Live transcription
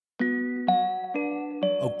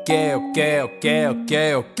Okay, okay, okay,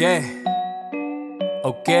 okay, okay.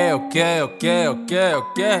 Okay, okay, okay, okay,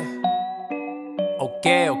 okay.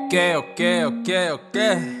 Okay, okay, okay, okay,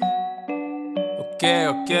 okay. Okay,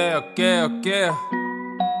 okay, okay, okay.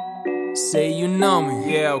 Say you know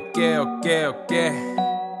me, yeah, okay, okay, okay.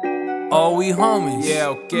 All we homies, yeah,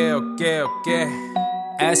 okay, okay, okay.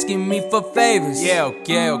 Asking me for favors, yeah,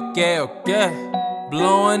 okay, okay, okay.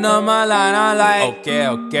 Blowing up my line, I like, okay,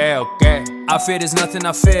 okay, okay. I fear there's nothing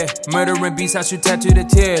I fear. Murdering beats, I should tattoo the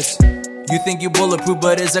tears. You think you bulletproof,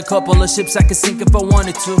 but there's a couple of ships I could sink if I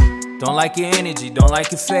wanted to. Don't like your energy, don't like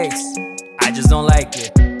your face. I just don't like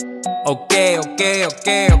it. Okay, okay,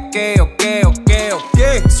 okay, okay, okay, okay,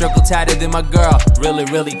 okay. Circle tighter than my girl, really,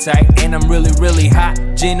 really tight. And I'm really, really hot.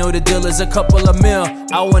 Gino the deal is a couple of mil.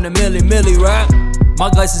 I want a milli, right? My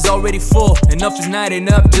glass is already full, enough is not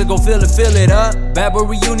enough. Just go fill it up. Bad boy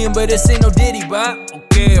reunion, but this ain't no Diddy, bop.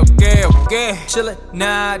 Okay, okay, okay. Chillin'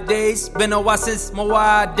 nowadays, been a while since my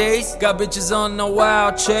wild days. Got bitches on the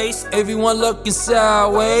wild chase, everyone looking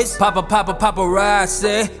sideways.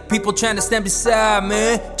 Paparazzi, people trying to stand beside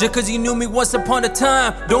me. Just cause you knew me once upon a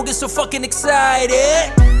time, don't get so fucking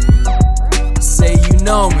excited. Say you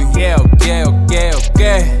know me, yeah, okay, okay,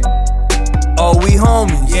 okay. Oh, we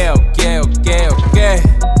homies, yeah, okay, okay, okay.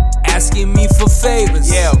 Asking me for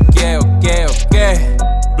favors, yeah, okay, okay, okay.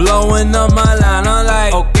 Blowing up my line, I'm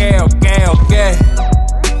like, okay, okay, okay.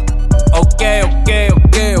 Okay, okay,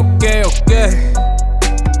 okay, okay, okay.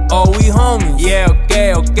 Oh, we homies, yeah,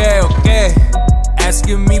 okay, okay, okay.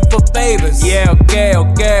 Asking me for favors, yeah, okay,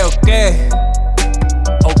 okay, okay.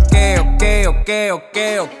 Okay, okay, okay,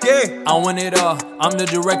 okay, okay. I want it all, I'm the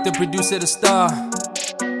director, producer, the star.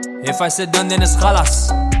 If I said done, then it's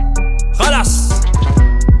khalas. Khalas.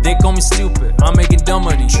 They call me stupid, I'm making dumb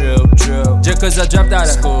money. True. Just cause I dropped out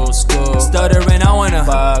of school. Stuttering, I wanna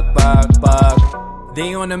bug.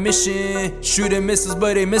 They on a mission, shooting missiles,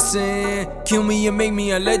 but they missing. Kill me and make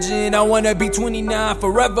me a legend. I wanna be 29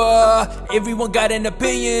 forever. Everyone got an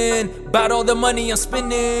opinion about all the money I'm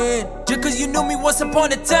spending. Just cause you knew me once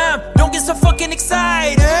upon a time, don't get so fucking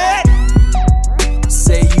excited.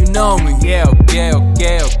 Say you know me, yeah, okay,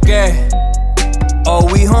 okay, okay. Oh,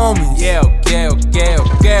 we homies, yeah, okay, okay,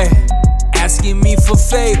 okay. Asking me for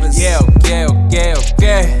favors, yeah, okay, okay,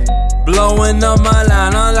 okay. Blowing up my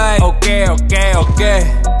line, I'm like, okay, okay,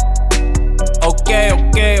 okay. Okay,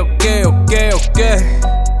 okay, okay, okay, okay.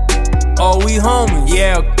 Oh, we homies,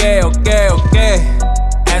 yeah, okay, okay, okay.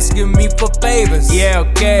 Asking me for favors, yeah,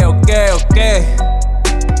 okay, okay, okay.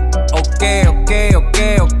 Okay, okay,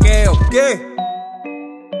 okay, okay, okay.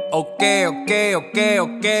 Okay, okay, okay,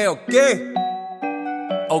 okay, okay.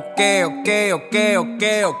 Okay, okay, okay,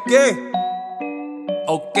 okay, okay.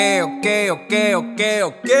 Okay, okay, okay, okay,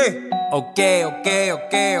 okay. Okay, okay,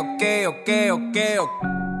 okay, okay, okay, okay.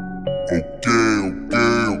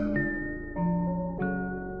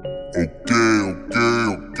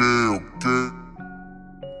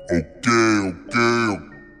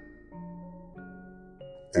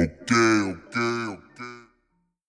 Okay.